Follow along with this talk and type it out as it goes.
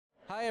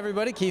Hi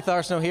everybody, Keith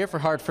Arsenault here for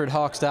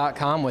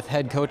HartfordHawks.com with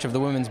head coach of the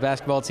women's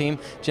basketball team,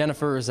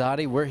 Jennifer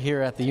RIzzotti. We're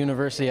here at the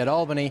University at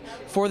Albany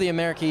for the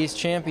America East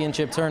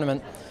Championship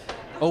Tournament.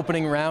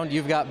 Opening round,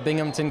 you've got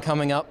Binghamton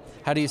coming up.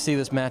 How do you see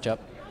this matchup?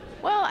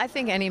 Well, I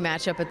think any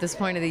matchup at this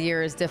point of the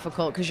year is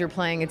difficult because you're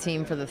playing a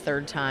team for the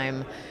third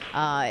time.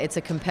 It's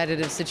a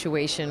competitive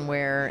situation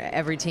where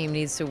every team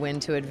needs to win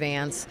to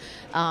advance.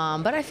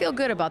 But I feel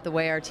good about the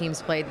way our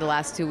team's played the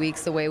last 2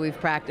 weeks, the way we've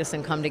practiced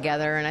and come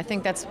together, and I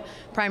think that's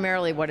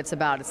primarily what it's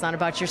about. It's not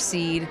about your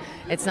seed,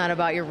 it's not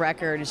about your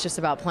record, it's just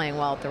about playing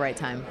well at the right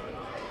time.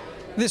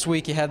 This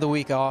week you had the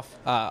week off,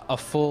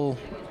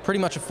 pretty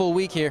much a full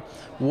week here.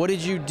 What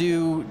did you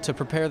do to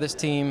prepare this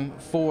team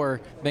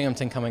for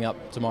Binghamton coming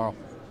up tomorrow?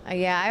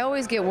 Yeah, I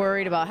always get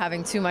worried about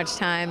having too much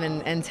time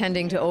and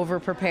tending to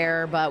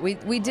over-prepare, but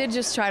we did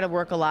just try to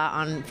work a lot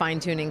on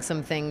fine-tuning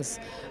some things,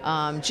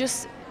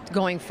 just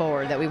going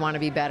forward that we want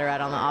to be better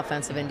at on the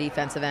offensive and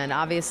defensive end.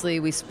 Obviously,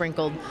 we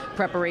sprinkled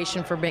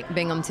preparation for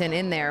Binghamton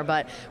in there,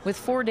 but with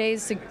 4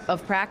 days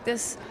of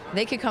practice,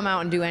 they could come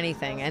out and do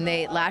anything. And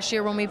last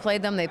year when we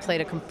played them, they played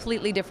a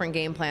completely different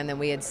game plan than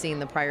we had seen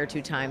the prior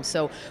two times.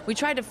 So we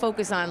tried to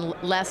focus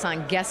less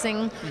on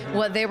guessing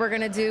what they were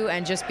going to do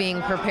and just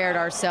being prepared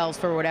ourselves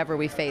for whatever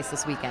we face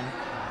this weekend.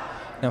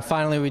 Now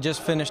finally, we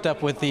just finished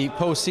up with the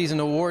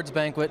postseason awards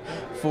banquet.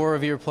 4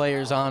 of your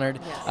players honored.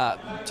 Yes.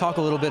 Talk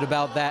a little bit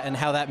about that and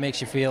how that makes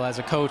you feel as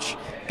a coach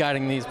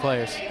guiding these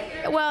players.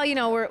 Well, you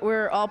know,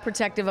 we're all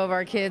protective of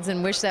our kids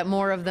and wish that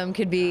more of them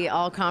could be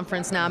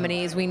all-conference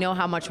nominees. We know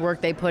how much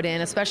work they put in,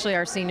 especially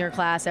our senior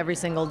class every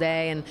single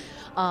day. And,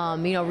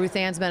 you know, Ruth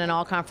Ann's been an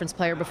all-conference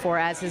player before,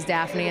 as has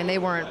Daphne, and they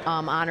weren't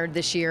honored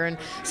this year. And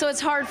so it's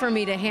hard for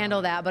me to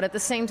handle that. But at the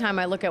same time,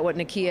 I look at what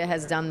Nakia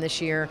has done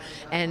this year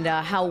and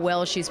how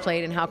well she's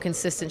played and how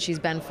consistent she's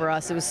been for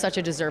us. It was such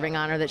a deserving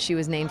honor that she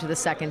was named to the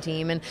second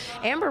team. And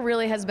Amber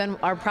really has been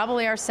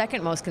probably our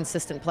second most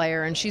consistent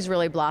player, and she's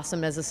really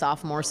blossomed as a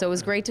sophomore. So it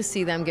was great to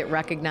see them get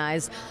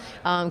recognized.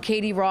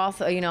 Katie Roth,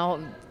 you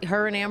know,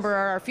 her and Amber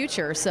are our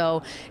future,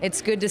 so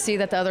it's good to see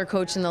that the other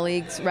coach in the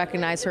league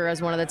recognized her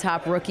as one of the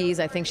top rookies.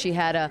 I think she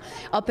had a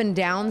up and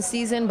down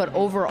season, but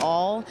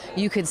overall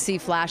you could see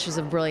flashes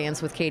of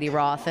brilliance with Katie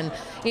Roth. And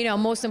you know,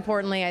 most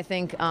importantly, I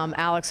think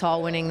Alex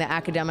Hall winning the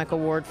academic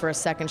award for a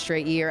second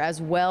straight year,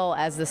 as well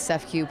as the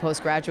SEFCU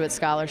postgraduate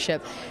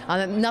scholarship.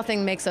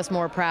 Nothing makes us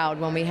more proud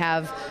when we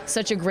have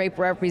such a great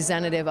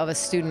representative of a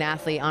student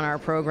athlete on our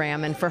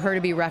program, and for her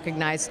to be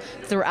recognized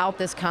throughout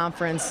this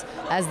conference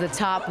as the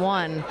top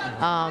one,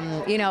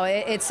 you know,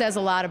 it says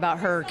a lot about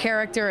her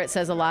character. It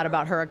says a lot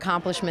about her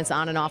accomplishments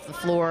on and off the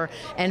floor,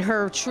 and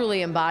her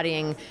truly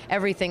embodying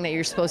everything that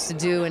you're supposed to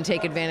do and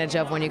take advantage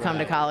of when you come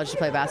to college to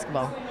play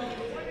basketball.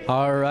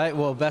 All right,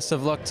 well, best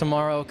of luck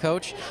tomorrow,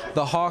 Coach.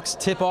 The Hawks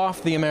tip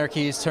off the America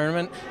East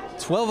Tournament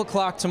 12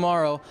 o'clock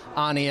tomorrow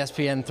on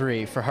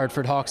ESPN3. For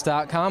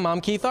HartfordHawks.com,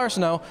 I'm Keith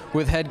Arsenault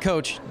with head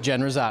coach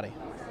Jen RIzzotti.